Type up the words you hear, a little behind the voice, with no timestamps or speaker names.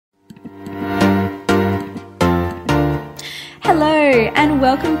and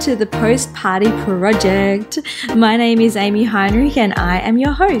welcome to the Post-Party Project. My name is Amy Heinrich and I am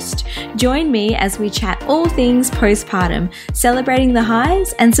your host. Join me as we chat all things postpartum, celebrating the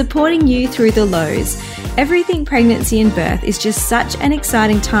highs and supporting you through the lows. Everything pregnancy and birth is just such an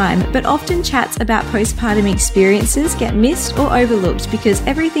exciting time, but often chats about postpartum experiences get missed or overlooked because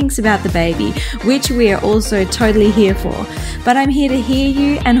everything's about the baby, which we are also totally here for. But I'm here to hear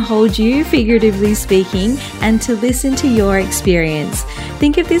you and hold you, figuratively speaking, and to listen to your experience.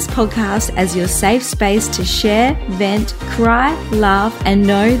 Think of this podcast as your safe space to share, vent, cry, laugh, and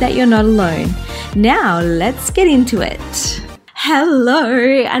know that you're not alone. Now, let's get into it. Hello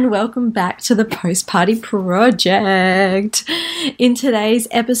and welcome back to the Post-Party Project. In today's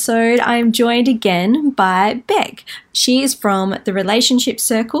episode, I am joined again by Beck. She is from the Relationship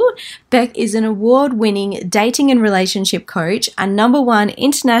Circle. Beck is an award-winning dating and relationship coach, a #1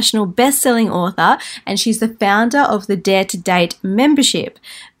 international best-selling author, and she's the founder of the Dare to Date membership.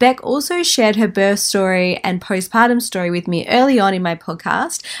 Beck also shared her birth story and postpartum story with me early on in my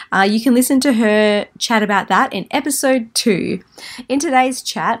podcast. You can listen to her chat about that in episode 2. In today's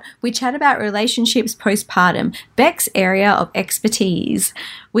chat, we chat about relationships postpartum, Beck's area of expertise.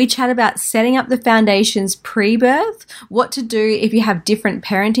 We chat about setting up the foundations pre-birth, what to do if you have different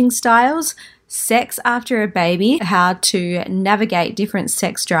parenting styles, sex after a baby, how to navigate different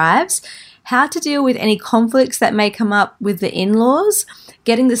sex drives, how to deal with any conflicts that may come up with the in-laws,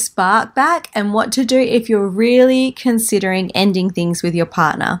 getting the spark back, and what to do if you're really considering ending things with your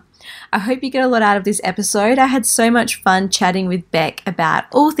partner. I hope you get a lot out of this episode. I had so much fun chatting with Beck about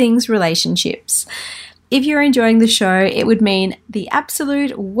all things relationships. If you're enjoying the show, it would mean the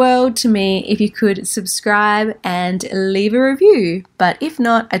absolute world to me if you could subscribe and leave a review. But if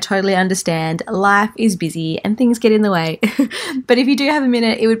not, I totally understand. Life is busy and things get in the way. But if you do have a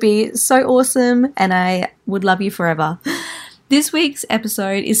minute, it would be so awesome and I would love you forever. This week's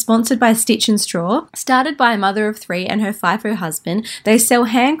episode is sponsored by Stitch and Straw. Started by a mother of 3 and her FIFO husband, they sell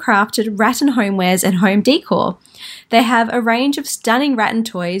handcrafted rattan homewares and home decor. They have a range of stunning rattan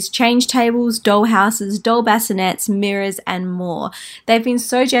toys, change tables, doll houses, doll bassinets, mirrors, and more. They've been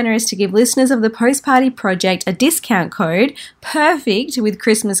so generous to give listeners of the Post-Party Project a discount code, perfect with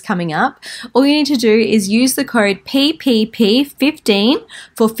Christmas coming up. All you need to do is use the code PPP15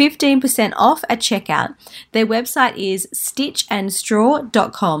 for 15% off at checkout. Their website is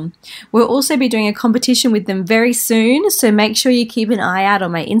stitchandstraw.com. We'll also be doing a competition with them very soon, so make sure you keep an eye out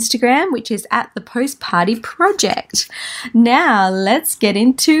on my Instagram, which is at the Post-Party Project. Now, let's get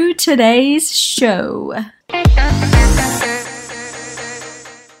into today's show.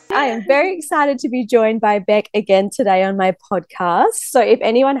 I am very excited to be joined by Beck again today on my podcast. So if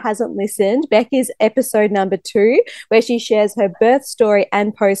anyone hasn't listened, Beck is episode number 2, where she shares her birth story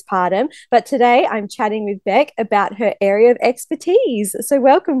and postpartum. But today I'm chatting with Beck about her area of expertise. So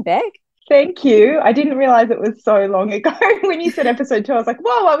welcome, Beck. Thank you. I didn't realize it was so long ago. When you said episode 2, I was like,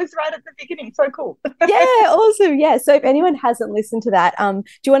 whoa, I was right at the beginning. So cool. Yeah, awesome. Yeah. So if anyone hasn't listened to that, do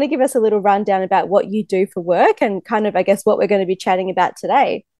you want to give us a little rundown about what you do for work and kind of, I guess, what we're going to be chatting about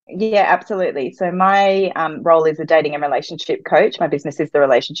today? Yeah, absolutely. So my role is a dating and relationship coach. My business is the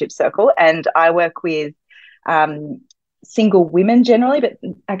Relationship Circle, and I work with single women generally, but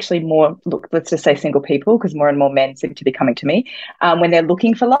actually more, look, let's just say single people, because more and more men seem to be coming to me when they're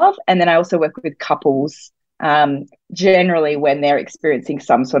looking for love. And then I also work with couples generally when they're experiencing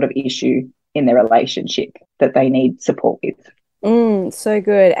some sort of issue in their relationship that they need support with. So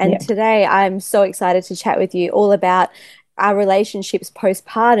good. And today I'm so excited to chat with you all about our relationships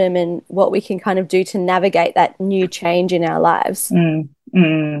postpartum and what we can kind of do to navigate that new change in our lives.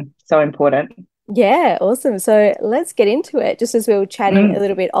 So important. Yeah, awesome. So let's get into it. Just as we were chatting a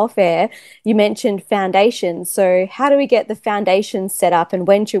little bit off air, you mentioned foundations. So how do we get the foundations set up and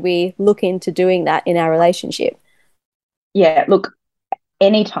when should we look into doing that in our relationship? Yeah, look,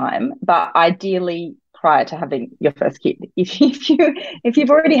 anytime, but ideally prior to having your first kid. If you've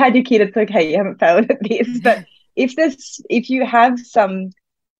already had your kid, it's okay. You haven't failed at this. But if you have some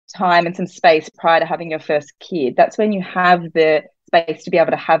time and some space prior to having your first kid, that's when you have the space to be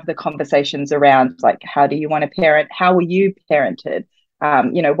able to have the conversations around, like, how do you want to parent? How were you parented?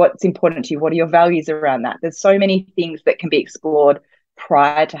 What's important to you? What are your values around that? There's so many things that can be explored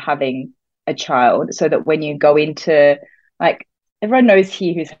prior to having a child, so that when you go into, like, everyone knows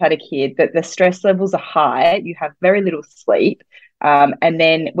here who's had a kid that the stress levels are high, you have very little sleep, and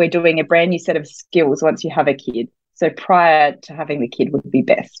then we're doing a brand new set of skills once you have a kid. So prior to having the kid would be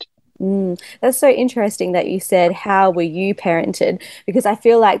best. That's so interesting that you said, how were you parented? Because I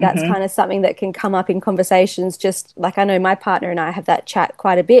feel like that's Hmm. kind of something that can come up in conversations. Just like I know my partner and I have that chat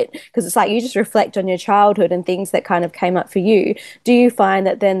quite a bit because it's like you just reflect on your childhood and things that kind of came up for you. Do you find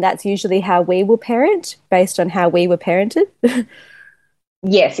that then that's usually how we will parent based on how we were parented?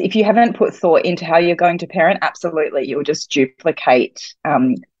 Yes, if you haven't put thought into how you're going to parent, absolutely, you'll just duplicate,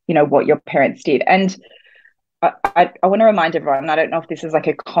 what your parents did. And I want to remind everyone, I don't know if this is like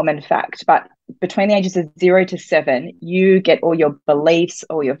a common fact, but between the ages of 0 to 7, you get all your beliefs,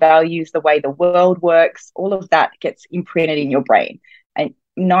 all your values, the way the world works, all of that gets imprinted in your brain. And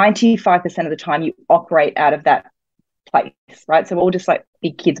 95% of the time you operate out of that place, right? So we're all just like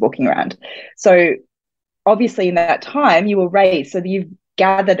big kids walking around. So obviously in that time you were raised, so you've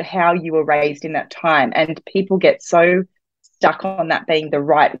gathered how you were raised in that time. And people get so stuck on that being the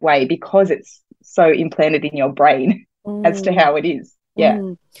right way because it's so implanted in your brain as to Mm. how it is. Yeah.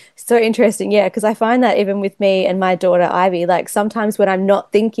 Mm. So interesting. Yeah, because I find that even with me and my daughter Ivy, like sometimes when I'm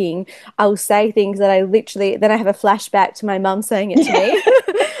not thinking, I'll say things that I literally, then I have a flashback to my mum saying it to Yeah. me.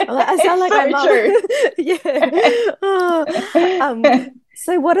 I'm like, I sound It's like my so mum. true. Yeah. Oh.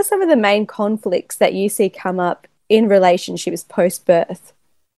 So what are some of the main conflicts that you see come up in relationships post-birth?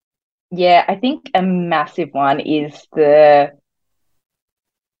 Yeah, I think a massive one is the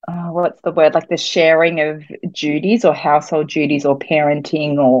what's the word, like the sharing of duties or household duties or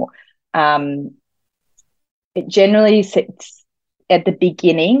parenting or um it generally sits at the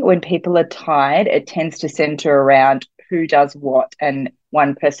beginning when people are tired. It tends to center around who does what and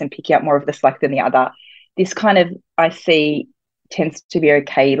one person picking up more of the slack than the other. This kind of, I see, tends to be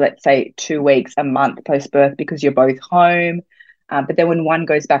okay, let's say 2 weeks, a month post birth because you're both home. But then when one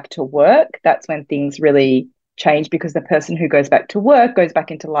goes back to work, that's when things really change because the person who goes back to work goes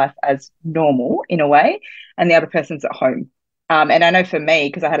back into life as normal in a way, and the other person's at home. And I know for me,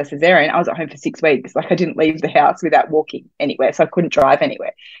 because I had a cesarean, I was at home for 6 weeks. Like I didn't leave the house without walking anywhere, so I couldn't drive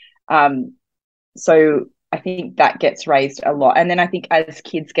anywhere. Um, so I think that gets raised a lot. And then I think as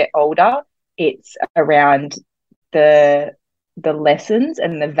kids get older, it's around the the lessons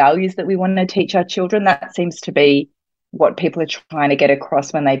and the values that we want to teach our children. That seems to be what people are trying to get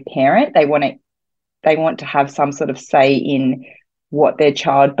across when they parent. They want to have some sort of say in what their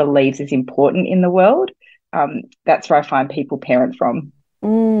child believes is important in the world. That's where I find people parent from.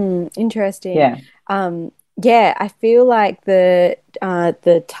 Interesting. Yeah. Yeah, I feel like the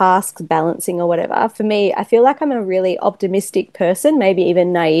tasks balancing or whatever, for me, I feel like I'm a really optimistic person, maybe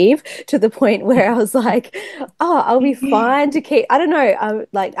even naive to the point where I was like, oh, I'll be fine to keep, I don't know. I'm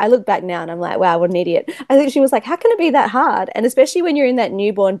like, I look back now and I'm like, wow, what an idiot. I think she was like, how can it be that hard? And especially when you're in that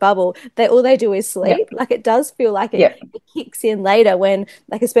newborn bubble, they all they do is Yeah. sleep. Like it does feel like Yeah. it kicks in later when,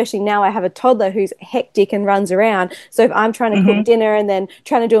 like, especially now I have a toddler who's hectic and runs around. So if I'm trying to cook Hmm. dinner and then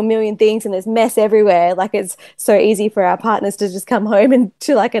trying to do a million things and there's mess everywhere, like it's so easy for our partners to just come home and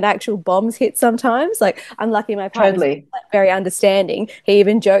to like an actual bombs hit sometimes. Like I'm lucky my partner's Totally. like, very understanding. He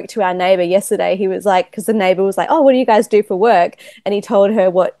even joked to our neighbor yesterday. He was like, because the neighbor was like, "Oh, what do you guys do for work?" And he told her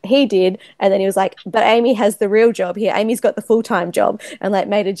what he did, and then he was like, "But Amy has the real job here. Amy's got the full-time job," and like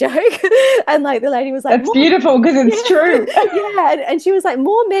made a joke. And like the lady was like, That's "More, beautiful because it's yeah, true. yeah," and she was like,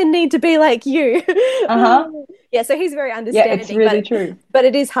 "More men need to be like you." Uh-huh. Yeah, so he's very Yeah, it's understanding, really true. but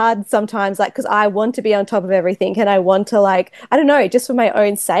it is hard sometimes, like because I want to be on top of everything and I want to like I don't know, just for my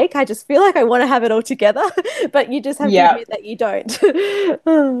own sake, I just feel like I want to have it all together, but you just have to Yeah, admit that you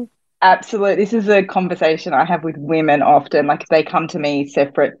don't. absolutely. This is a conversation I have with women often. Like if they come to me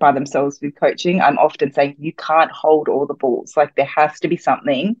separate by themselves with coaching, I'm often saying you can't hold all the balls. Like there has to be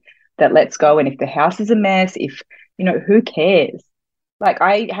something that lets go. And if the house is a mess, if, who cares? Like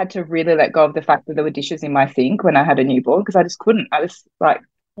I had to really let go of the fact that there were dishes in my sink when I had a newborn because I just couldn't. I was like,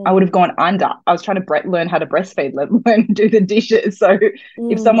 I would Mm, have gone under. I was trying to learn how to breastfeed, learn to do the dishes. So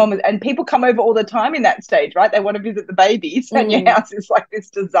if mm, someone was, and people come over all the time in that stage, right? They want to visit the babies, and your mm. house is like this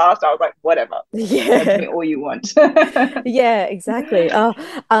disaster. I was like, whatever, judge Yeah. me all you want. Yeah, exactly. Oh,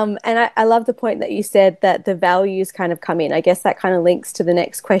 and I love the point that you said that the values kind of come in. I guess that kind of links to the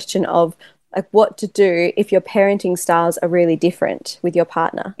next question of like what to do if your parenting styles are really different with your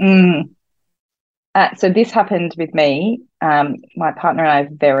partner. Mm. So this happened with me. My partner and I are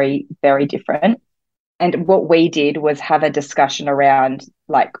very, very different. And what we did was have a discussion around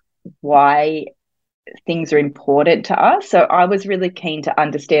like why things are important to us. So I was really keen to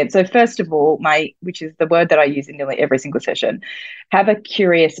understand. So first of all, which is the word that I use in nearly every single session, have a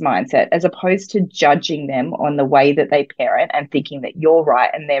curious mindset as opposed to judging them on the way that they parent and thinking that you're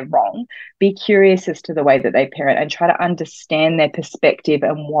right and they're wrong. Be curious as to the way that they parent and try to understand their perspective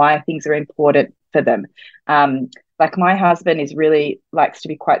and why things are important for them. Um, Like my husband is really likes to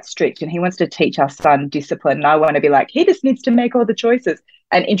be quite strict, and he wants to teach our son discipline. And I want to be like, he just needs to make all the choices.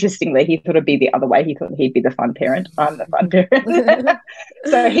 And interestingly, he thought it'd be the other way. He thought he'd be the fun parent. I'm the fun parent.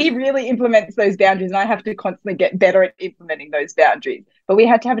 So he really implements those boundaries, and I have to constantly get better at implementing those boundaries. But we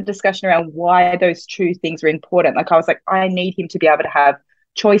had to have a discussion around why those two things were important. Like I was like, I need him to be able to have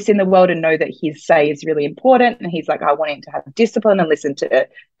choice in the world and know that his say is really important. And he's like, I want him to have discipline and listen to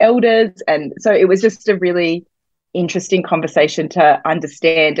elders. And so it was just a really interesting conversation to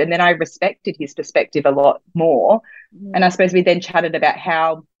understand. And then I respected his perspective a lot more. And I suppose we then chatted about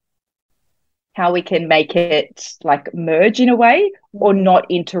how we can make it like merge in a way or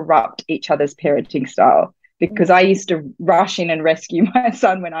not interrupt each other's parenting style. Because I used to rush in and rescue my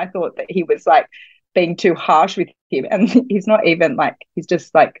son when I thought that he was like being too harsh with him. And he's not even like, he's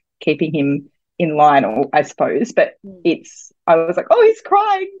just like keeping him in line, or I suppose. But I was like, oh, he's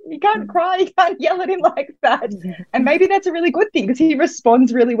crying. You can't cry. You can't yell at him like that. And maybe that's a really good thing because he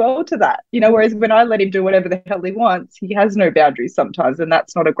responds really well to that. Whereas when I let him do whatever the hell he wants, he has no boundaries sometimes. And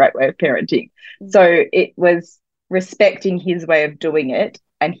that's not a great way of parenting. So it was respecting his way of doing it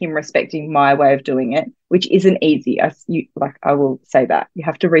and him respecting my way of doing it, which isn't easy. I will say that. You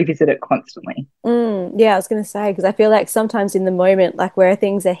have to revisit it constantly. Yeah, I was going to say, because I feel like sometimes in the moment, like where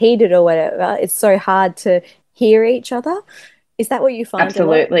things are heated or whatever, it's so hard to hear each other. Is that what you find?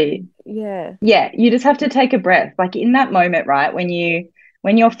 Absolutely. Yeah. Yeah, you just have to take a breath. Like in that moment, right, when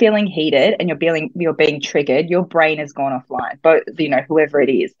you're feeling heated and you're being triggered, your brain has gone offline, but whoever it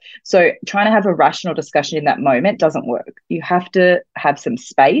is. So trying to have a rational discussion in that moment doesn't work. You have to have some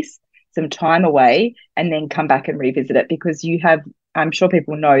space, some time away, and then come back and revisit it, because I'm sure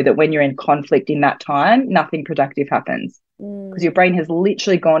people know that when you're in conflict in that time, nothing productive happens, because your brain has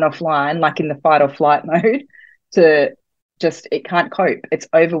literally gone offline, like in the fight or flight mode, it can't cope. It's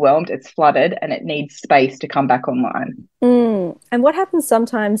overwhelmed, it's flooded, and it needs space to come back online. And what happens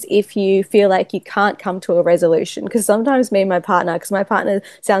sometimes if you feel like you can't come to a resolution? Because sometimes me and my partner, because my partner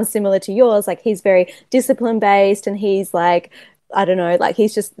sounds similar to yours, like he's very discipline based, and he's like, I don't know, like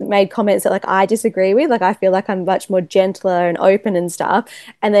he's just made comments that like I disagree with. Like I feel like I'm much more gentler and open and stuff.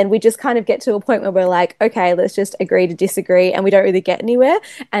 And then we just kind of get to a point where we're like, okay, let's just agree to disagree, and we don't really get anywhere.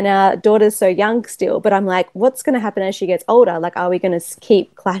 And our daughter's so young still, but I'm like, what's going to happen as she gets older? Like, are we going to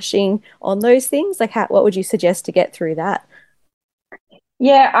keep clashing on those things? Like, what would you suggest to get through that?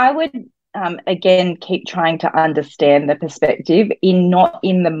 Yeah, I would again keep trying to understand the perspective, not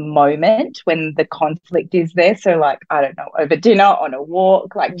in the moment when the conflict is there. So like, I don't know, over dinner, on a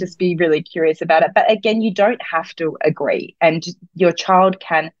walk, like just be really curious about it. But again, you don't have to agree, and your child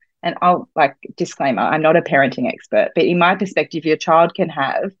can, and I'll like disclaimer, I'm not a parenting expert, but in my perspective, your child can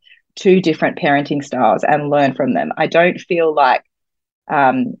have two different parenting styles and learn from them. I don't feel like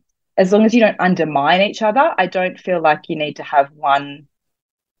as long as you don't undermine each other, I don't feel like you need to have one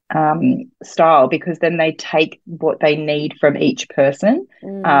style, because then they take what they need from each person.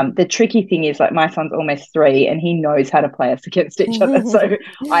 The tricky thing is, like, my son's almost 3 and he knows how to play us against each other. So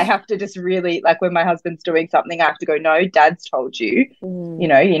I have to just really, like, when my husband's doing something, I have to go, no, Dad's told you,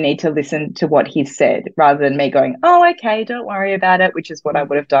 you need to listen to what he's said, rather than me going, oh, okay, don't worry about it, which is what I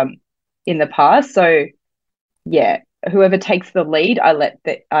would have done in the past. So yeah, whoever takes the lead,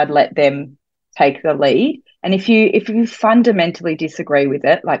 I'd let them take the lead. And if you fundamentally disagree with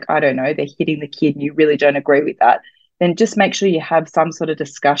it, like, I don't know, they're hitting the kid and you really don't agree with that, then just make sure you have some sort of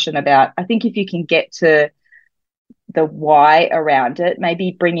discussion about, I think if you can get to the why around it,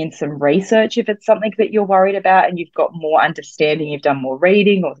 maybe bring in some research if it's something that you're worried about and you've got more understanding, you've done more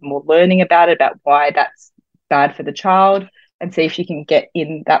reading or more learning about it, about why that's bad for the child, and see if you can get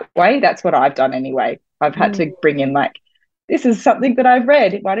in that way. That's what I've done anyway. I've had to bring in, like, this is something that I've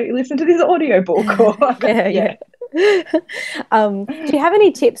read. Why don't you listen to this audiobook? Or yeah. Do you have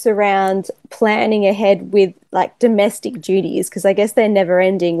any tips around planning ahead with like domestic duties? Because I guess they're never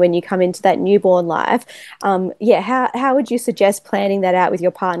ending when you come into that newborn life. How would you suggest planning that out with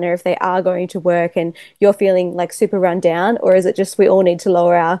your partner if they are going to work and you're feeling like super run down? Or is it just we all need to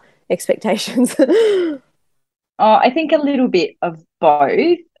lower our expectations? I think a little bit of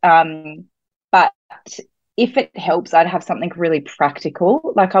both. But if it helps, I'd have something really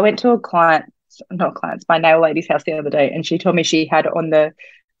practical. Like, I went to my nail lady's house the other day, and she told me she had on the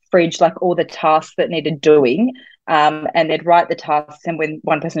fridge like all the tasks that needed doing, and they'd write the tasks, and when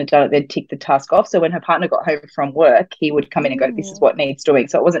one person had done it, they'd tick the task off. So when her partner got home from work, he would come in and go, this is what needs doing.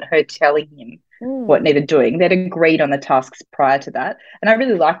 So it wasn't her telling him what needed doing. They'd agreed on the tasks prior to that. And I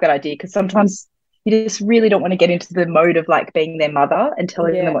really like that idea, because sometimes you just really don't want to get into the mode of like being their mother and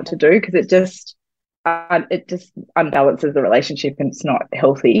telling them what to do, because it just unbalances the relationship and it's not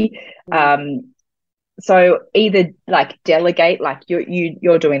healthy. So either like delegate, like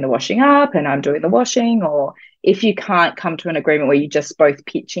you're doing the washing up and I'm doing the washing, or if you can't come to an agreement where you just both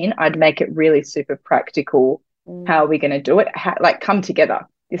pitch in, I'd make it really super practical. How are we going to do it? Like come together.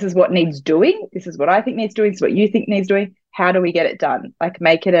 This is what needs doing. This is what I think needs doing. This is what you think needs doing. How do we get it done? Like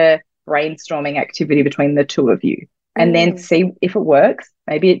make it a brainstorming activity between the two of you, and then see if it works.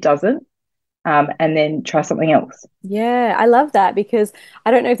 Maybe it doesn't, and then try something else. Yeah, I love that because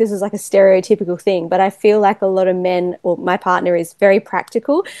I don't know if this is like a stereotypical thing, but I feel like a lot of men or my partner is very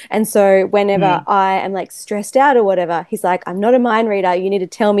practical. And so whenever I am like stressed out or whatever, he's like, I'm not a mind reader. You need to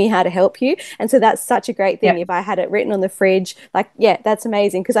tell me how to help you. And so that's such a great thing. If I had it written on the fridge, like, yeah, that's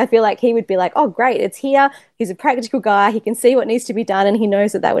amazing. Because I feel like he would be like, oh, great, it's here. He's a practical guy. He can see what needs to be done and he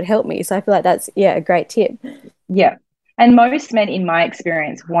knows that that would help me. So I feel like that's, yeah, a great tip. Yeah. And most men, in my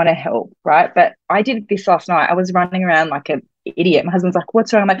experience, want to help, right? But I did this last night. I was running around like an idiot. My husband's like,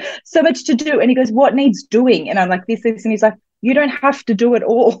 what's wrong? I'm like, so much to do. And he goes, what needs doing? And I'm like, this. And he's like, you don't have to do it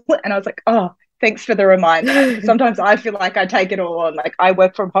all. And I was like, oh, thanks for the reminder. Sometimes I feel like I take it all on. Like I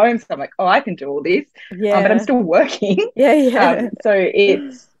work from home. So I'm like, oh, I can do all this. Yeah. But I'm still working. Yeah. So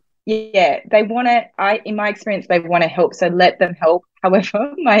it's, yeah, they want to, in my experience, they want to help. So let them help.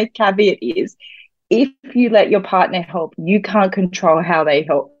 However, my caveat is, if you let your partner help, you can't control how they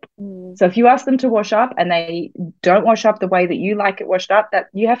help. So if you ask them to wash up and they don't wash up the way that you like it washed up, that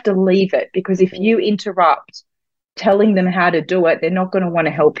you have to leave it, because if you interrupt telling them how to do it, they're not going to want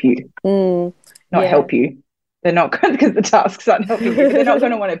to help you. Help you. They're not going, because the tasks aren't helping you. They're not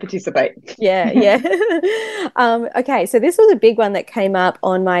going to want to participate. Yeah. Okay, so this was a big one that came up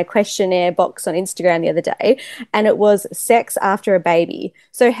on my questionnaire box on Instagram the other day, and it was sex after a baby.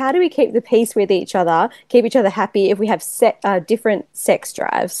 So how do we keep the peace with each other, keep each other happy if we have different sex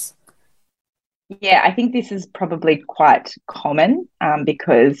drives? Yeah, I think this is probably quite common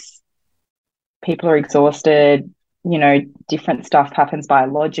because people are exhausted. You know, different stuff happens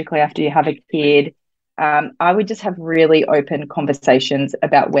biologically after you have a kid. I would just have really open conversations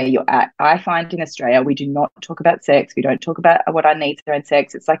about where you're at. I find in Australia, we do not talk about sex. We don't talk about what our needs are in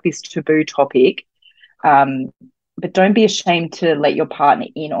sex. It's like this taboo topic. But don't be ashamed to let your partner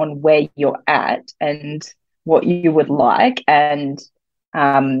in on where you're at and what you would like, and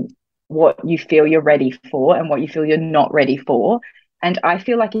what you feel you're ready for and what you feel you're not ready for. And I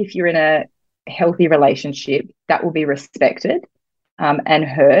feel like if you're in a healthy relationship, that will be respected and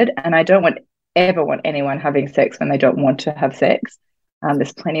heard. And I don't ever want anyone having sex when they don't want to have sex.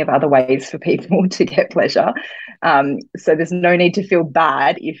 There's plenty of other ways for people to get pleasure. So there's no need to feel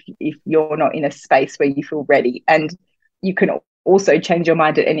bad if you're not in a space where you feel ready. And you can also change your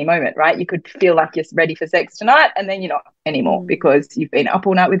mind at any moment, right? You could feel like you're ready for sex tonight and then you're not anymore because you've been up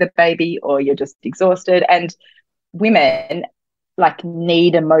all night with a baby or you're just exhausted. And women like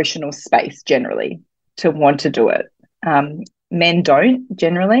need emotional space generally to want to do it. Men don't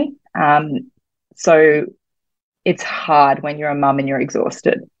generally. So it's hard when you're a mum and you're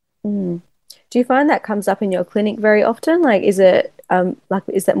exhausted. Do you find that comes up in your clinic very often? Like, is it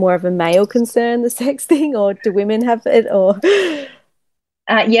is that more of a male concern, the sex thing, or do women have it? Or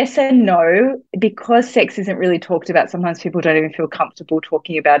yes and no, because sex isn't really talked about. Sometimes people don't even feel comfortable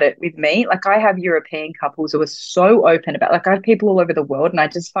talking about it with me. Like I have European couples who are so open about. Like I have people all over the world, and I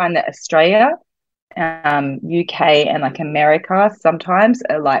just find that Australia, UK and like America sometimes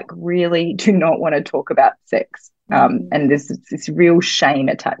are like really do not want to talk about sex, and there's this real shame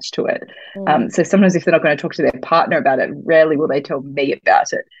attached to it. So sometimes if they're not going to talk to their partner about it, rarely will they tell me about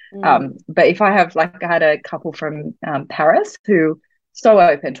it. But if I have, like I had a couple from Paris who so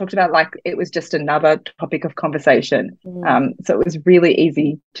open, talked about like it was just another topic of conversation. So it was really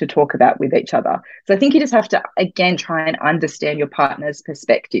easy to talk about with each other. So I think you just have to again try and understand your partner's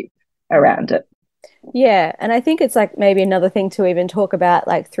perspective around it. Yeah, and I think it's like maybe another thing to even talk about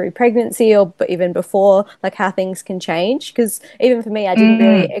like through pregnancy or even before, like how things can change. Because even for me, I didn't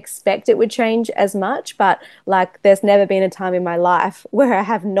really expect it would change as much, but like there's never been a time in my life where I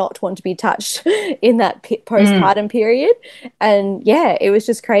have not want to be touched in that postpartum period. And yeah, it was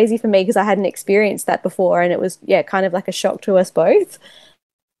just crazy for me because I hadn't experienced that before, and it was kind of like a shock to us both.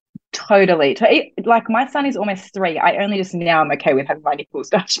 Totally. Like my son is almost 3. I only just now I'm okay with having my nipples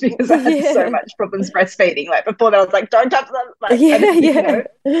touched because I had so much problems breastfeeding. Like before that I was like, don't touch them. Like,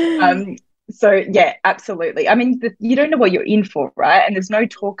 So yeah, absolutely. I mean, you don't know what you're in for, right? And there's no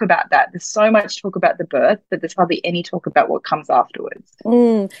talk about that. There's so much talk about the birth, but there's hardly any talk about what comes afterwards.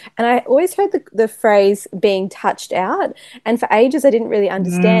 And I always heard the phrase being touched out. And for ages, I didn't really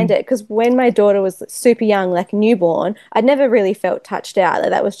understand it because when my daughter was super young, like newborn, I'd never really felt touched out.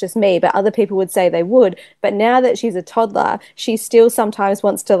 Like, that was just me, but other people would say they would. But now that she's a toddler, she still sometimes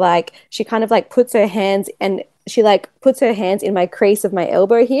wants to, like, she kind of like puts her hands and she like puts her hands in my crease of my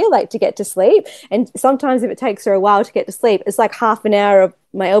elbow here, like to get to sleep. And sometimes if it takes her a while to get to sleep, it's like half an hour of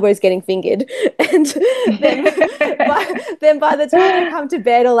my elbows getting fingered. And then by the time I come to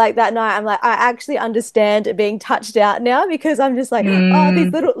bed or like that night, I'm like, I actually understand being touched out now because I'm just like, oh,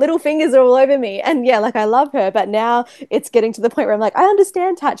 these little fingers are all over me. And yeah, like I love her, but now it's getting to the point where I'm like, I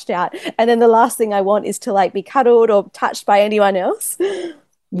understand touched out. And then the last thing I want is to like be cuddled or touched by anyone else.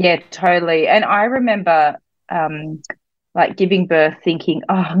 Yeah, totally. And I remember like giving birth thinking,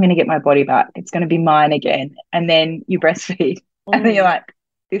 oh, I'm going to get my body back. It's going to be mine again. And then you breastfeed and then you're like,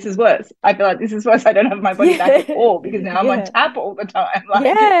 this is worse. I feel like this is worse. I don't have my body back at all because now I'm on tap all the time. Like,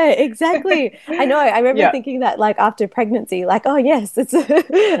 yeah, exactly. I know. I remember thinking that like after pregnancy, like, oh yes, it's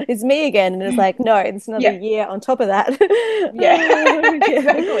it's me again. And it's like, no, it's another year on top of that.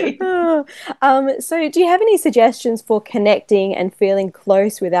 Exactly. So do you have any suggestions for connecting and feeling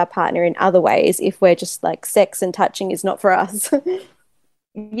close with our partner in other ways if we're just like sex and touching is not for us?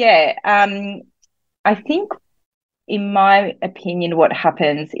 Yeah. I think in my opinion, what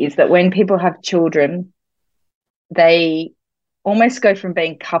happens is that when people have children, they almost go from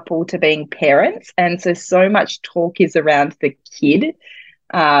being couple to being parents. And so much talk is around the kid.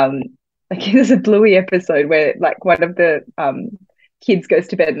 Like there's a Bluey episode where like one of the kids goes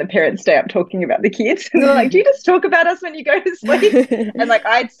to bed and the parents stay up talking about the kids. And they're like, do you just talk about us when you go to sleep? And like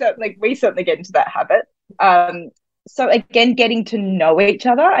we certainly get into that habit. So again, getting to know each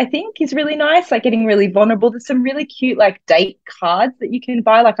other, I think, is really nice, like getting really vulnerable. There's some really cute like date cards that you can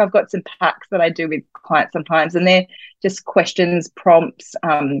buy. Like I've got some packs that I do with clients sometimes, and they're just questions, prompts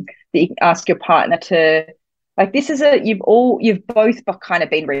that you can ask your partner to, like, this is you've both kind of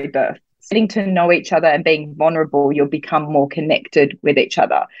been rebirthed. Getting to know each other and being vulnerable, you'll become more connected with each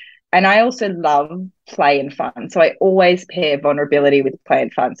other. And I also love play and fun. So I always pair vulnerability with play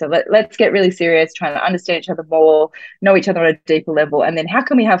and fun. So let's get really serious, trying to understand each other more, know each other on a deeper level. And then how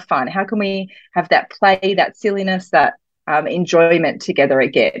can we have fun? How can we have that play, that silliness, that enjoyment together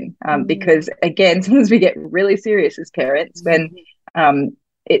again? Because again, sometimes we get really serious as parents when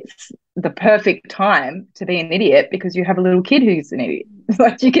it's the perfect time to be an idiot because you have a little kid who's an idiot.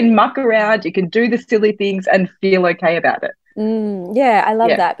 Like you can muck around, you can do the silly things and feel okay about it. Yeah, I love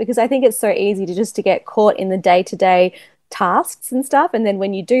that because I think it's so easy to get caught in the day-to-day tasks and stuff. And then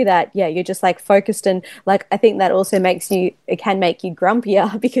when you do that, you're just like focused and like I think that also it can make you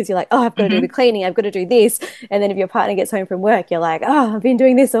grumpier because you're like, oh, I've got to do the cleaning, I've got to do this. And then if your partner gets home from work, you're like, oh, I've been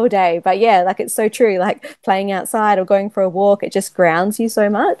doing this all day. But yeah, like it's so true. Like playing outside or going for a walk, it just grounds you so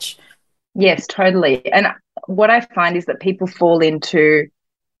much. Yes, totally. And what I find is that people fall into,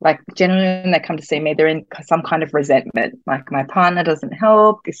 like, generally when they come to see me, they're in some kind of resentment. Like, my partner doesn't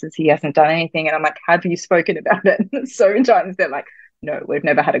help. He hasn't done anything. And I'm like, have you spoken about it? So many times they're like, no, we've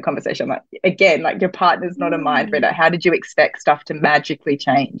never had a conversation. I'm like, again, like your partner's not a mind reader. How did you expect stuff to magically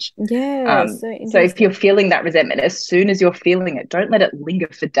change? Yeah. So if you're feeling that resentment, as soon as you're feeling it, don't let it linger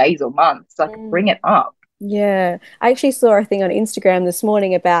for days or months. Like, bring it up. Yeah, I actually saw a thing on Instagram this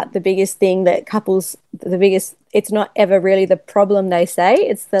morning about the biggest thing that it's not ever really the problem they say,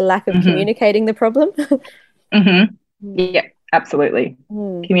 it's the lack of communicating the problem. Yeah, absolutely.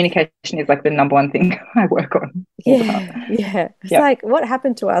 Communication is like the number one thing I work on. Yeah. It's like, what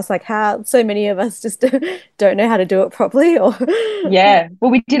happened to us? Like how so many of us just don't know how to do it properly or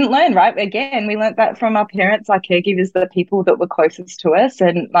well, we didn't learn, right? Again, we learned that from our parents, our caregivers, the people that were closest to us.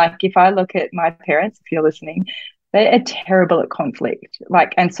 And like if I look at my parents, if you're listening, they are terrible at conflict.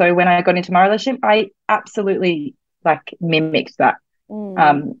 Like, and so when I got into my relationship, I absolutely like mimicked that.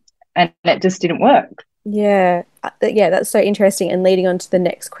 And it just didn't work. Yeah, that's so interesting. And leading on to the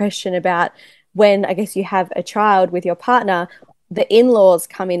next question about when I guess you have a child with your partner, the in-laws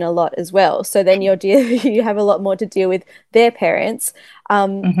come in a lot as well. So then you have a lot more to deal with their parents.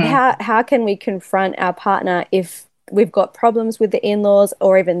 How can we confront our partner if we've got problems with the in-laws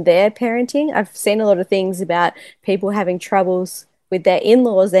or even their parenting? I've seen a lot of things about people having troubles with their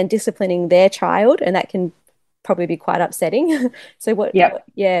in-laws then disciplining their child, and that can probably be quite upsetting. So what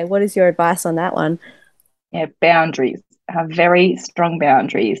is your advice on that one? Yeah, boundaries. Have very strong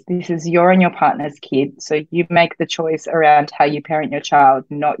boundaries. This is your and your partner's kid. So you make the choice around how you parent your child,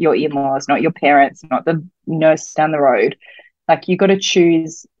 not your in-laws, not your parents, not the nurse down the road. Like, you got to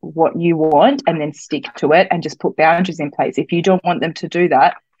choose what you want and then stick to it and just put boundaries in place. If you don't want them to do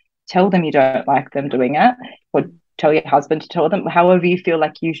that, tell them you don't like them doing it, or tell your husband to tell them, however you feel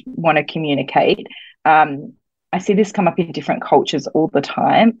like you want to communicate. I see this come up in different cultures all the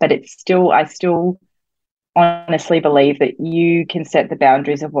time, but I still honestly believe that you can set the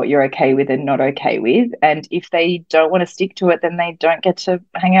boundaries of what you're okay with and not okay with. And if they don't want to stick to it, then they don't get to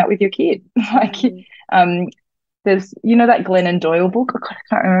hang out with your kid. Like, there's, that Glennon Doyle book. Oh, God, I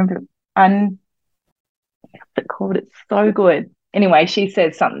can't remember. What's it called? It's so good. Anyway, she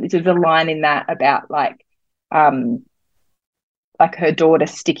said something. There's a line in that about like her daughter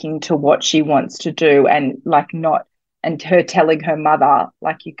sticking to what she wants to do, and like not, and her telling her mother,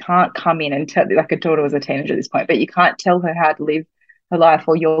 like, you can't come in and tell, like, her daughter was a teenager at this point, but you can't tell her how to live her life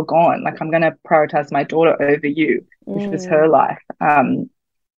or you're gone. Like, I'm going to prioritize my daughter over you, which was her life.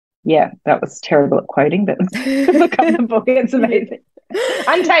 Yeah, that was terrible at quoting, but look up the book. It's amazing.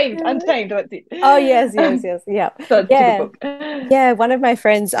 Untamed. That's it. Oh, yes. Yeah. So yeah. book. Yeah. One of my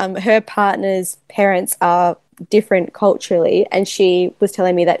friends, her partner's parents are different culturally, and she was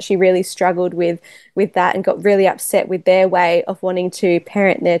telling me that she really struggled with that and got really upset with their way of wanting to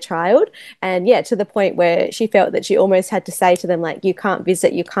parent their child, and to the point where she felt that she almost had to say to them, like, you can't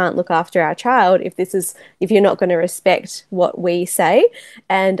visit, you can't look after our child if you're not going to respect what we say.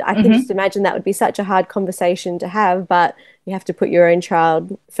 And I can just imagine that would be such a hard conversation to have, but you have to put your own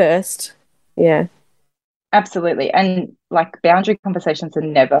child first. Yeah, absolutely. And like, boundary conversations are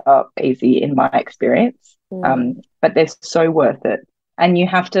never easy in my experience. But they're so worth it. And you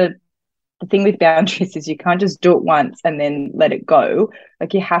have to, the thing with boundaries is you can't just do it once and then let it go.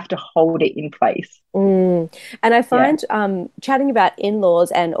 Like, you have to hold it in place. And I find chatting about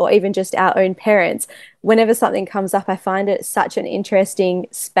in-laws or even just our own parents, whenever something comes up, I find it such an interesting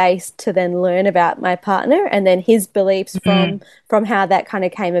space to then learn about my partner and then his beliefs from how that kind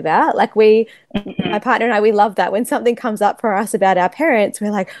of came about. Like, my partner and I, we love that when something comes up for us about our parents, we're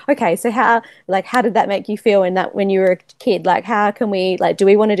like, okay, so how did that make you feel when you were a kid? Like, how can we, like, do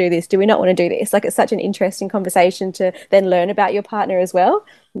we want to do this? Do we not want to do this? Like, it's such an interesting conversation to then learn about your partner as well.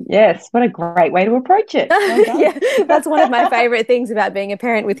 Yes, what a great way to approach it. Well, yeah, that's one of my favorite things about being a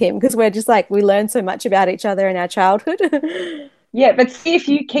parent with him, because we're just like, we learn so much about each other in our childhood. Yeah, but see, if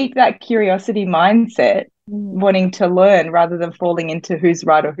you keep that curiosity mindset, wanting to learn rather than falling into who's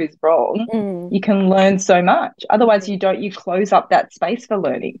right or who's wrong, you can learn so much. Otherwise, you close up that space for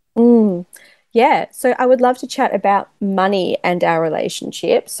learning. Yeah, so I would love to chat about money and our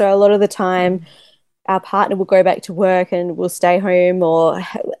relationship. So a lot of the time, our partner will go back to work and we'll stay home, or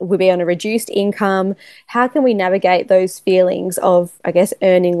we'll be on a reduced income. How can we navigate those feelings of, I guess,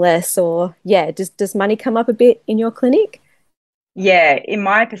 earning less? Or does money come up a bit in your clinic? Yeah, in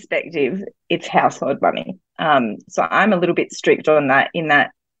my perspective, it's household money. So I'm a little bit strict on that, in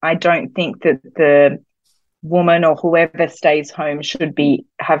that I don't think that the woman or whoever stays home should be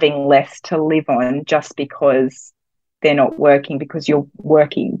having less to live on just because they're not working, because you're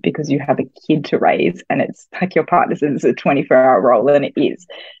working, because you have a kid to raise, and it's like your partner says it's a 24-hour role, and it is.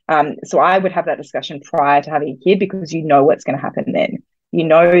 So I would have that discussion prior to having a kid, because you know what's going to happen then. You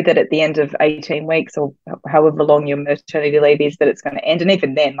know that at the end of 18 weeks or however long your maternity leave is, that it's going to end. And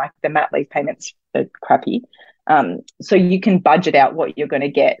even then, like, the mat leave payments are crappy. So you can budget out what you're going to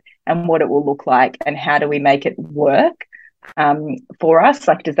get and what it will look like, and how do we make it work for us.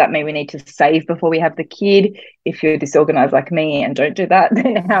 Like, does that mean we need to save before we have the kid? If you're disorganized like me and don't do that,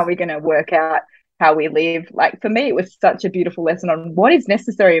 then how are we going to work out how we live? Like, for me, it was such a beautiful lesson on what is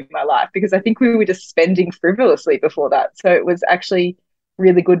necessary in my life, because I think we were just spending frivolously before that. So it was actually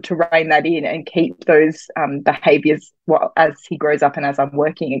really good to rein that in and keep those behaviors as he grows up and as I'm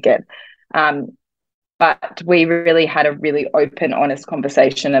working again. But we really had a really open, honest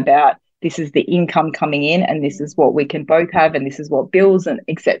conversation about, this is the income coming in, and this is what we can both have, and this is what bills and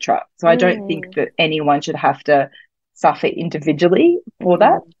etc. So I don't think that anyone should have to suffer individually for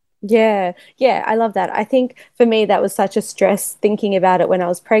that. Yeah, I love that. I think for me that was such a stress thinking about it when I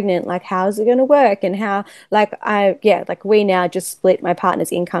was pregnant, like, how is it going to work, and how, like, we now just split my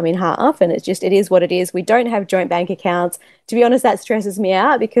partner's income in half, and it is what it is. We don't have joint bank accounts. To be honest, that stresses me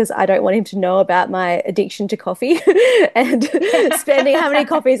out, because I don't want him to know about my addiction to coffee and spending how many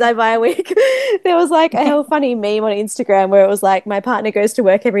coffees I buy a week. There was like a hell funny meme on Instagram where it was like, my partner goes to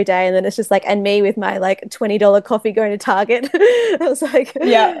work every day, and then it's just like, and me with my like $20 coffee going to Target. I was like,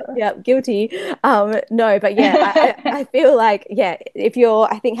 yeah, guilty. No, but I feel like,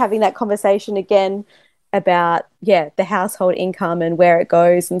 I think having that conversation again about the household income and where it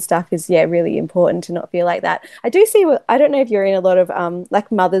goes and stuff is really important to not feel like that. I do see I don't know if you're in a lot of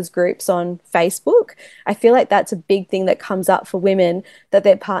like mothers groups on Facebook. I feel like that's a big thing that comes up for women, that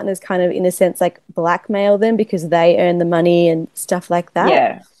their partners kind of in a sense like blackmail them because they earn the money and stuff like that.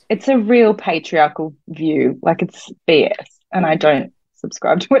 Yeah, it's a real patriarchal view. Like, it's BS, and I don't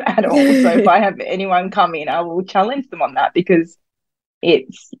subscribe to it at all. So if I have anyone come in, I will challenge them on that, because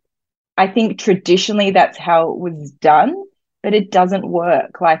I think traditionally that's how it was done, but it doesn't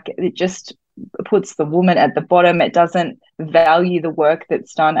work. Like, it just puts the woman at the bottom. It doesn't value the work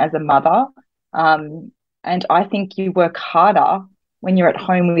that's done as a mother. And I think you work harder when you're at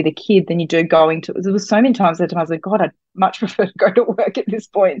home with a kid than you do going to. There was so many times that I was like, God, I'd much prefer to go to work at this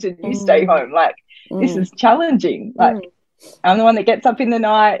point and you stay home. Like, this is challenging. Like, I'm the one that gets up in the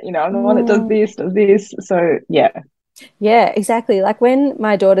night, I'm the one that does this. So, yeah. Yeah, exactly. Like when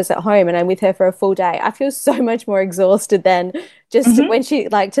my daughter's at home and I'm with her for a full day, I feel so much more exhausted than just when she,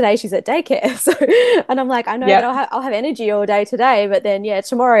 like today she's at daycare. So, and I'm like, I know that I'll have energy all day today, but then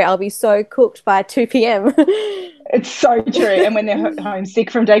tomorrow I'll be so cooked by 2 p.m. It's so true. And when they're home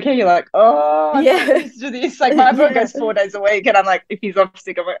sick from daycare, you're like, oh, I'm not used to this. Like, my boy goes 4 days a week, and I'm like, if he's off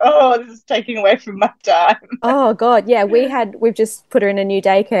sick, I'm like, oh, this is taking away from my time. Oh God, yeah. We've just put her in a new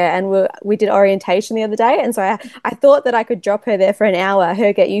daycare, and we did orientation the other day, and so I thought that I could drop her there for an hour,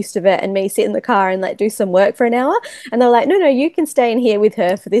 her get used to it, and me sit in the car and like do some work for an hour. And they're like, no, you can stay in here with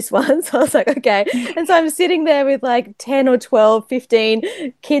her for this one. So I was like, okay. And so I'm sitting there with like 10 or 12,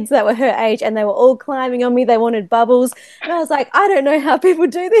 15 kids that were her age, and they were all climbing on me. They wanted bubbles. And I was like, I don't know how people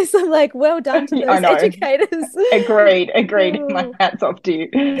do this. I'm like, well done to those educators. Agreed. My hat's off to you.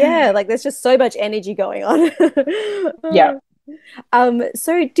 Yeah, like there's just so much energy going on. Yeah.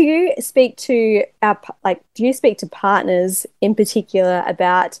 So do you speak to partners in particular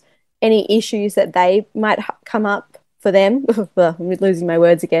about any issues that they might come up for them? I'm losing my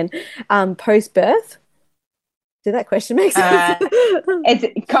words again. Post-birth? Did that question make sense?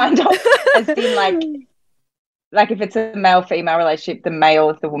 It's kind of as in like if it's a male-female relationship, the male,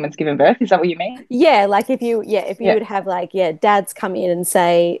 if the woman's given birth, is that what you mean? Yeah, like if you would have like, dads come in and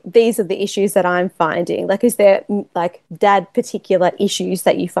say, these are the issues that I'm finding. Like, is there like dad particular issues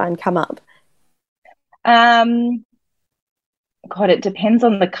that you find come up? God, it depends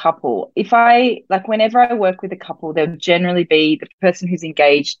on the couple. Whenever I work with a couple, there'll generally be the person who's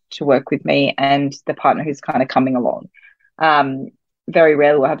engaged to work with me and the partner who's kind of coming along. Very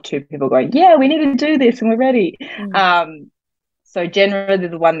rarely we'll have two people going, yeah, we need to do this and we're ready. So generally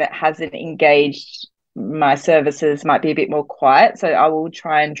the one that hasn't engaged my services might be a bit more quiet. So I will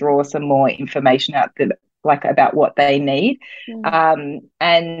try and draw some more information out about what they need.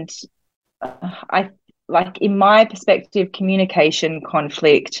 And I like, in my perspective, communication,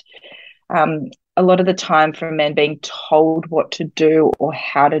 conflict, a lot of the time from men being told what to do or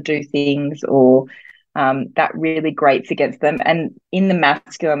how to do things, or that really grates against them. And in the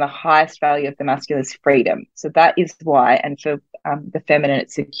masculine, the highest value of the masculine is freedom. So that is why, and for the feminine,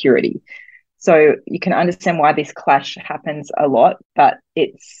 it's security. So you can understand why this clash happens a lot, but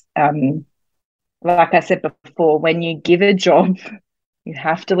it's like I said before, when you give a job, you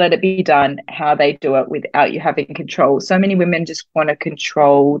have to let it be done how they do it without you having control. So many women just want to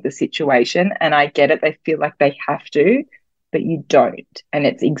control the situation, and I get it. They feel like they have to, but you don't. And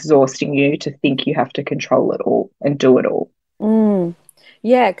it's exhausting you to think you have to control it all and do it all.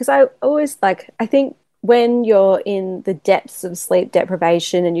 Yeah, because I always I think when you're in the depths of sleep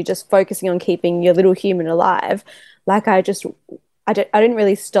deprivation and you're just focusing on keeping your little human alive, like I didn't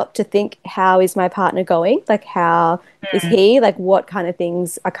really stop to think, how is my partner going? Like, how is he? Like, what kind of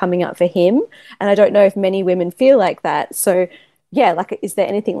things are coming up for him? And I don't know if many women feel like that. So, yeah, like, is there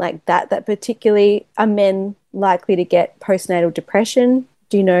anything like that particularly are men likely to get postnatal depression?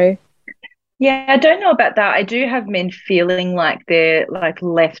 Do you know? Yeah, I don't know about that. I do have men feeling like they're like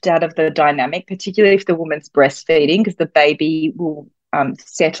left out of the dynamic, particularly if the woman's breastfeeding, because the baby will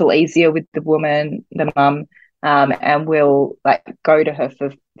settle easier with the woman, the mum. And will like go to her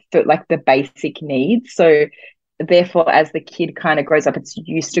for like the basic needs. So therefore, as the kid kind of grows up, it's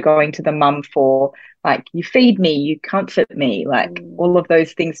used to going to the mum for like, you feed me, you comfort me, like all of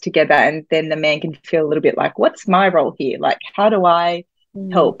those things together. And then the man can feel a little bit like, what's my role here? Like, how do I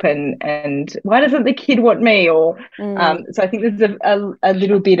help? And why doesn't the kid want me? Or so I think there's a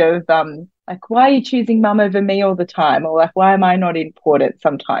little bit of like, why are you choosing mum over me all the time? Or like, why am I not important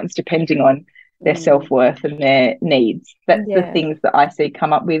sometimes, depending on their self-worth and their needs. That's the things that I see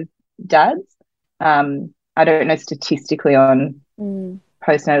come up with dads. I don't know statistically on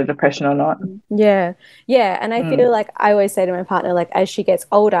postnatal depression or not. Yeah. And I feel like I always say to my partner, like, as she gets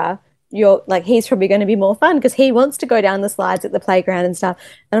older, you're like, he's probably going to be more fun because he wants to go down the slides at the playground and stuff.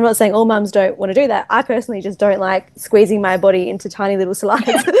 And I'm not saying all mums don't want to do that. I personally just don't like squeezing my body into tiny little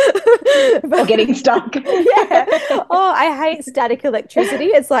slides. Or getting stuck. Yeah. Oh, I hate static electricity.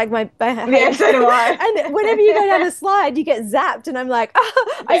 It's like yeah, so do I. And whenever you go down a slide, you get zapped, and I'm like,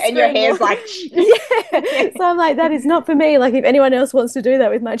 oh, and your hair's like, yeah. So I'm like, that is not for me. Like, if anyone else wants to do that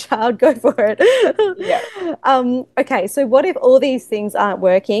with my child, go for it. Yeah. Okay. So what if all these things aren't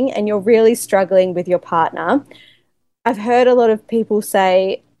working and you're really struggling with your partner? I've heard a lot of people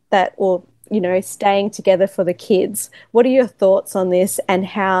say that, or staying together for the kids. What are your thoughts on this, and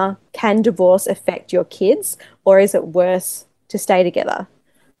how can divorce affect your kids, or is it worse to stay together?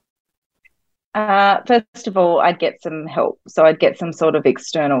 First of all, I'd get some help. So I'd get some sort of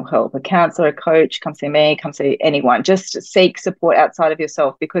external help, a counselor, a coach. Come see me, come see anyone. Just seek support outside of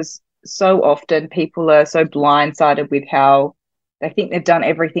yourself, because so often people are so blindsided with how they think they've done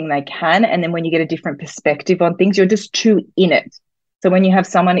everything they can. And then when you get a different perspective on things, you're just too in it. So when you have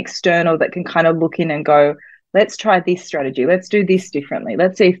someone external that can kind of look in and go, let's try this strategy, let's do this differently,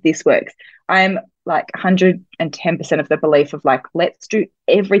 let's see if this works. I'm like 110% of the belief of like, let's do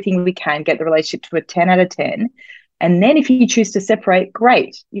everything we can, get the relationship to a 10 out of 10. And then if you choose to separate,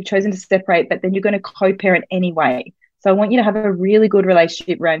 great, you've chosen to separate, but then you're going to co-parent anyway. So I want you to have a really good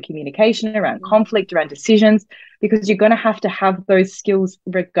relationship around communication, around conflict, around decisions, because you're going to have those skills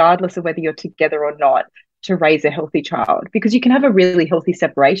regardless of whether you're together or not, to raise a healthy child. Because you can have a really healthy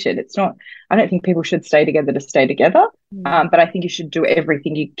separation. It's not, I don't think people should stay together to stay together, but I think you should do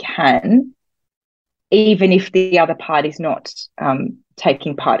everything you can, even if the other party's not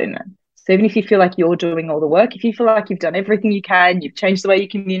taking part in it. So even if you feel like you're doing all the work, if you feel like you've done everything you can, you've changed the way you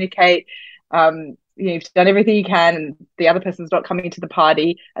communicate, you've done everything you can, and the other person's not coming to the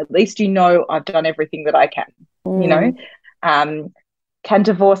party, at least I've done everything that I can. Can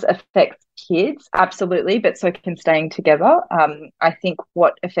divorce affect kids? Absolutely, but so can staying together. I think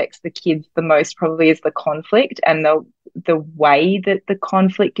what affects the kids the most probably is the conflict and the way that the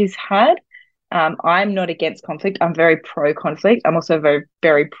conflict is had. I'm not against conflict. I'm very pro-conflict. I'm also very,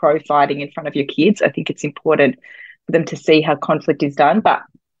 very pro-fighting in front of your kids. I think it's important for them to see how conflict is done, but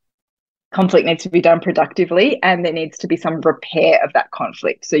conflict needs to be done productively, and there needs to be some repair of that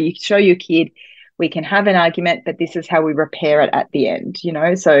conflict. So you show your kid, we can have an argument, but this is how we repair it at the end,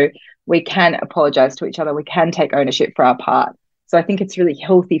 so we can apologize to each other. We can take ownership for our part. So I think it's really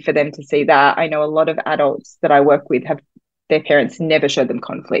healthy for them to see that. I know a lot of adults that I work with have their parents never showed them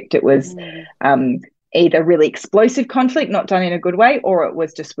conflict. It was either really explosive conflict, not done in a good way, or it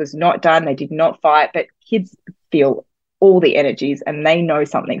was not done. They did not fight, but kids feel all the energies and they know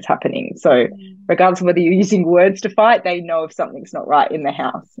something's happening. So regardless of whether you're using words to fight, they know if something's not right in the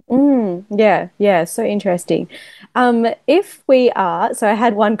house. Yeah, so interesting. If we are, so I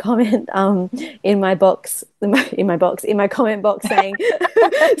had one comment in my comment box saying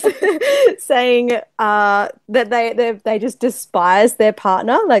saying that they just despise their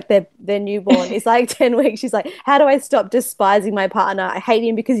partner, like their newborn is like 10 weeks. She's like, how do I stop despising my partner? I hate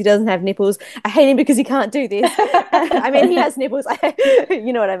him because he doesn't have nipples. I hate him because he can't do this. I mean, he has nipples.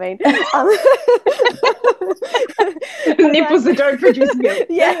 You know what I mean? Nipples that don't produce milk.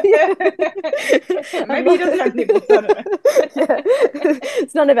 Yeah. Maybe he doesn't have nipples. I don't know. Yeah.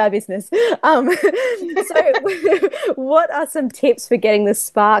 It's none of our business. So what are some tips for getting the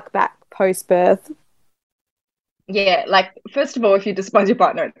spark back post-birth? Yeah, like, first of all, if you despise your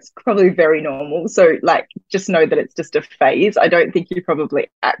partner, it's probably very normal. So, like, just know that it's just a phase. I don't think you probably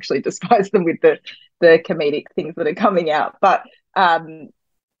actually despise them with the comedic things that are coming out. But,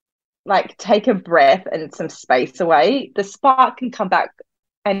 like, take a breath and some space away. The spark can come back,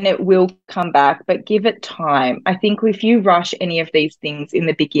 and it will come back, but give it time. I think if you rush any of these things in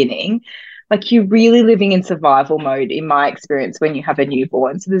the beginning, like, you're really living in survival mode, in my experience, when you have a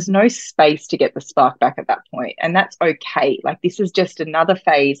newborn. So there's no space to get the spark back at that point. And that's okay. Like, this is just another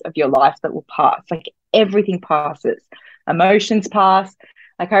phase of your life that will pass. Like, everything passes. Emotions pass.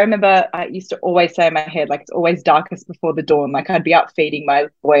 Like, I remember I used to always say in my head, like, it's always darkest before the dawn. Like, I'd be up feeding my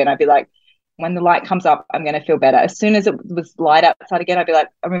boy and I'd be like, when the light comes up, I'm going to feel better. As soon as it was light outside again, I'd be like,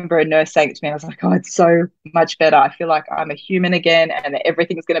 I remember a nurse saying it to me, I was like, oh, it's so much better. I feel like I'm a human again and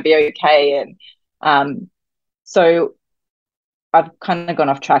everything's going to be okay. And so I've kind of gone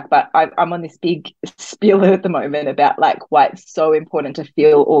off track, but I'm on this big spiel at the moment about like why it's so important to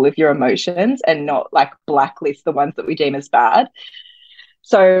feel all of your emotions and not like blacklist the ones that we deem as bad.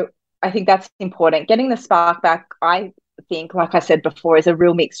 So I think that's important. Getting the spark back, I think, like I said before, is a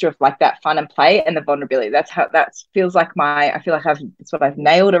real mixture of like that fun and play and the vulnerability. That's how that feels like I feel like that's what I've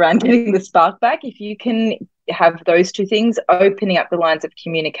nailed around getting the spark back. If you can have those two things, opening up the lines of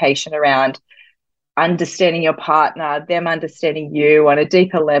communication around understanding your partner, them understanding you on a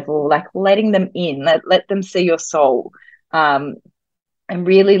deeper level, like letting them in, let them see your soul, and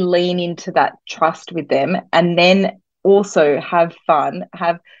really lean into that trust with them. And then also have fun,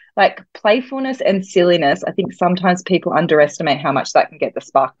 have like playfulness and silliness. I think sometimes people underestimate how much that can get the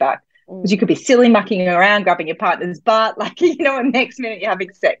spark back. Because you could be silly mucking around, grabbing your partner's butt, like, you know, and next minute you're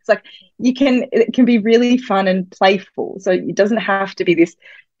having sex. Like, it can be really fun and playful. So it doesn't have to be this,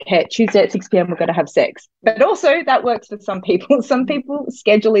 okay, Tuesday at 6 p.m. we're going to have sex. But also that works for some people. Some people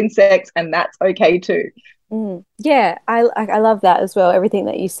schedule in sex, and that's okay too. Yeah, I love that as well. Everything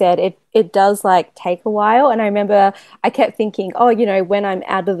that you said, it does like take a while. And I remember I kept thinking, oh, you know, when I'm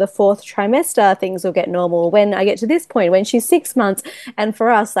out of the fourth trimester, things will get normal. When I get to this point, when she's 6 months, and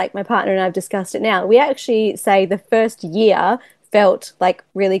for us, like my partner and I've discussed it now, we actually say the first year felt like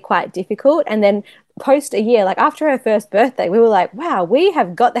really quite difficult, and then post a year, like after her first birthday, we were like, wow, we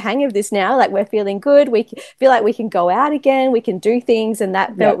have got the hang of this now. Like we're feeling good. We feel like we can go out again. We can do things, and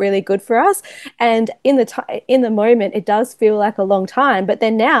that felt really good for us. And in the moment, it does feel like a long time, but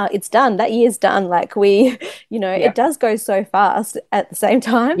then now it's done. That year's done. Like it does go so fast at the same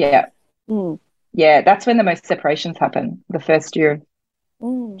time. Yeah. Yeah, that's when the most separations happen. The first year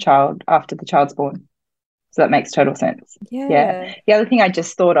of child after the child's born. So that makes total sense. Yeah. The other thing I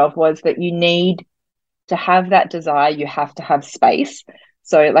just thought of was that you need to have that desire, you have to have space.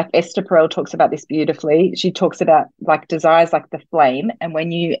 So like Esther Perel talks about this beautifully. She talks about like desires like the flame, and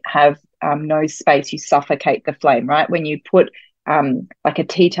when you have no space, you suffocate the flame, right? When you put like a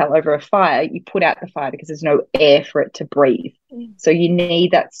tea towel over a fire, you put out the fire because there's no air for it to breathe. So you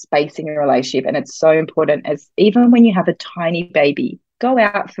need that space in your relationship, and it's so important. As even when you have a tiny baby, go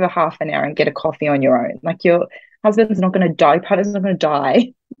out for half an hour and get a coffee on your own. Like your husband's not going to die, partner's not going to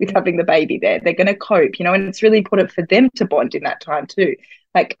die with having the baby there. They're going to cope, you know, and it's really important for them to bond in that time too.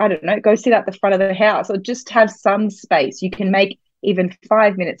 Like, I don't know, go sit at the front of the house or just have some space. You can make even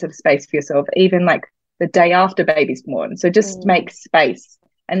 5 minutes of space for yourself, even like the day after baby's born. So just make space.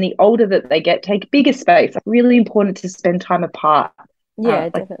 And the older that they get, take bigger space. Like, really important to spend time apart. Yeah,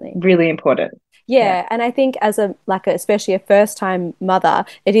 definitely. Really important. Yeah, and I think as especially a first time mother,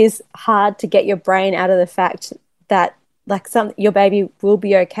 it is hard to get your brain out of the fact that like your baby will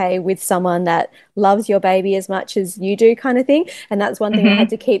be okay with someone that loves your baby as much as you do, kind of thing. And that's one thing I had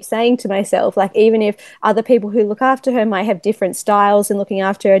to keep saying to myself, like even if other people who look after her might have different styles and looking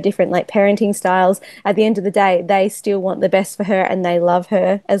after her, different like parenting styles, at the end of the day they still want the best for her and they love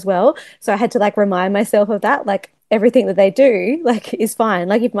her as well. So I had to like remind myself of that, like everything that they do like is fine.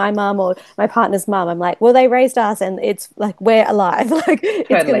 Like if my mum or my partner's mum, I'm like, well, they raised us and it's like we're alive. Like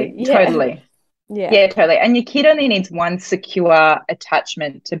totally. Yeah, totally. And your kid only needs one secure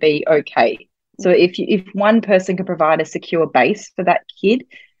attachment to be okay. So if one person can provide a secure base for that kid,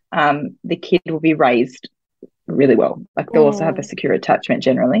 the kid will be raised really well. Like they'll also have a secure attachment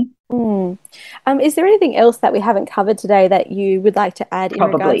generally. Is there anything else that we haven't covered today that you would like to add in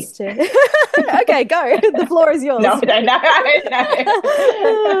regards to? Okay, go. The floor is yours. No.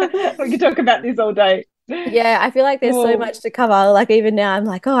 We can talk about this all day. Yeah, I feel like there's so much to cover. Like even now, I'm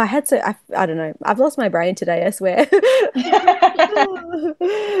like, oh, I don't know. I've lost my brain today, I swear.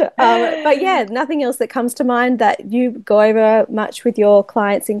 But yeah, nothing else that comes to mind that you go over much with your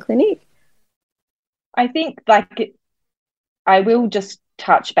clients in clinic? I think I will just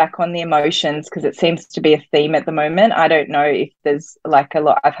touch back on the emotions because it seems to be a theme at the moment. I don't know if there's like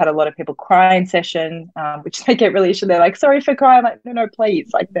I've had a lot of people cry in session, which they get really issued. They're like, sorry for crying. I'm like, no, please.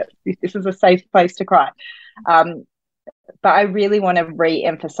 Like this is a safe place to cry. But I really want to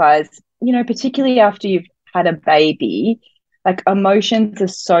re-emphasize, you know, particularly after you've had a baby, like emotions are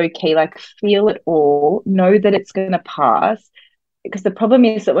so key. Like feel it all, know that it's going to pass. Because the problem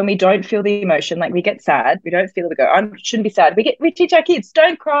is that when we don't feel the emotion, like we get sad, we don't feel it, we go, I shouldn't be sad. We teach our kids,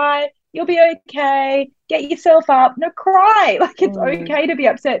 don't cry, you'll be okay, get yourself up, no, cry. Like it's okay to be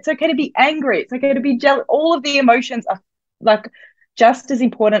upset, it's okay to be angry, it's okay to be jealous. All of the emotions are like just as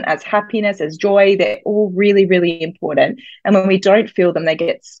important as happiness, as joy. They're all really, really important. And when we don't feel them, they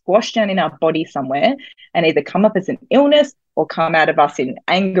get squashed down in our body somewhere and either come up as an illness or come out of us in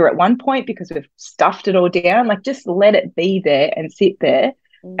anger at one point because we've stuffed it all down. Like just let it be there and sit there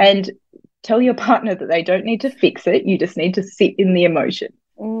and tell your partner that they don't need to fix it. You just need to sit in the emotion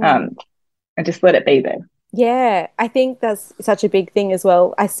and just let it be there. Yeah, I think that's such a big thing as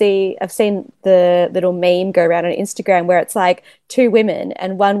well. I've seen the little meme go around on Instagram where it's like two women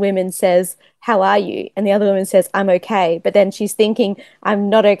and one woman says, how are you? And the other woman says, I'm okay. But then she's thinking, I'm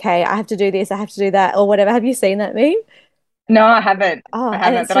not okay. I have to do this. I have to do that or whatever. Have you seen that meme? No, I haven't. Oh, I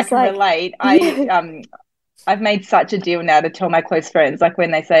haven't, but I can relate. I've made such a deal now to tell my close friends, like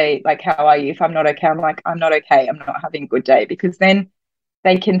when they say, like, how are you? If I'm not okay, I'm like, I'm not okay. I'm not having a good day, because then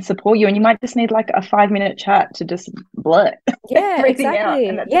they can support you, and you might just need like a 5-minute chat to just blurt Yeah, everything out, and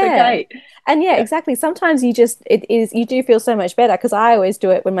exactly. that's Yeah. okay. And yeah, Yeah. exactly. Sometimes you do feel so much better, because I always do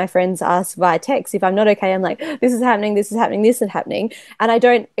it when my friends ask via text. If I'm not okay, I'm like, this is happening, this is happening, this is happening. And I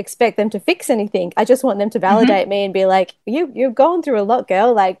don't expect them to fix anything. I just want them to Mm-hmm. validate me and be like, you're going through a lot,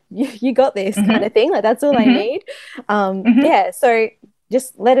 girl. Like you got this kind Mm-hmm. of thing. Like that's all I Mm-hmm. need. Mm-hmm. Yeah. So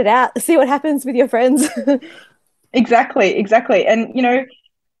just let it out, see what happens with your friends. Exactly, exactly. And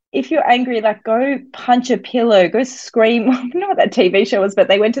if you're angry, like go punch a pillow, go scream. I don't know what that TV show was, but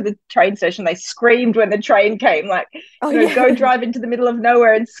they went to the train station, they screamed when the train came, like, Oh go yeah. drive into the middle of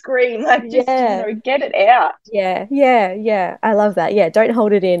nowhere and scream, like just, Yeah. get it out. Yeah. Yeah. Yeah. I love that. Yeah. Don't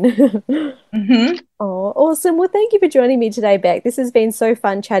hold it in. Hmm. Oh, awesome. Well, thank you for joining me today, Beck. This has been so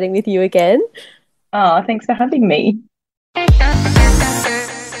fun chatting with you again. Oh, thanks for having me.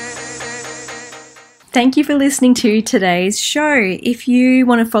 Thank you for listening to today's show. If you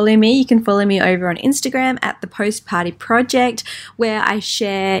want to follow me, you can follow me over on Instagram at the Postparty Project, where I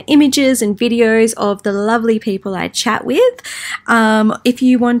share images and videos of the lovely people I chat with. If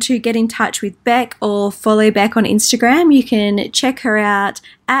you want to get in touch with Beck or follow Beck on Instagram, you can check her out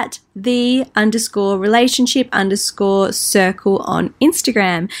at the_relationship_circle on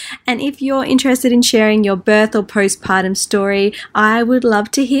Instagram. And if you're interested in sharing your birth or postpartum story, I would love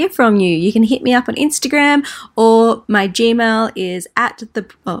to hear from you. You can hit me up on Instagram, or my Gmail is the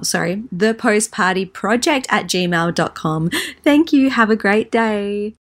postpartyproject@gmail.com. Thank you. Have a great day.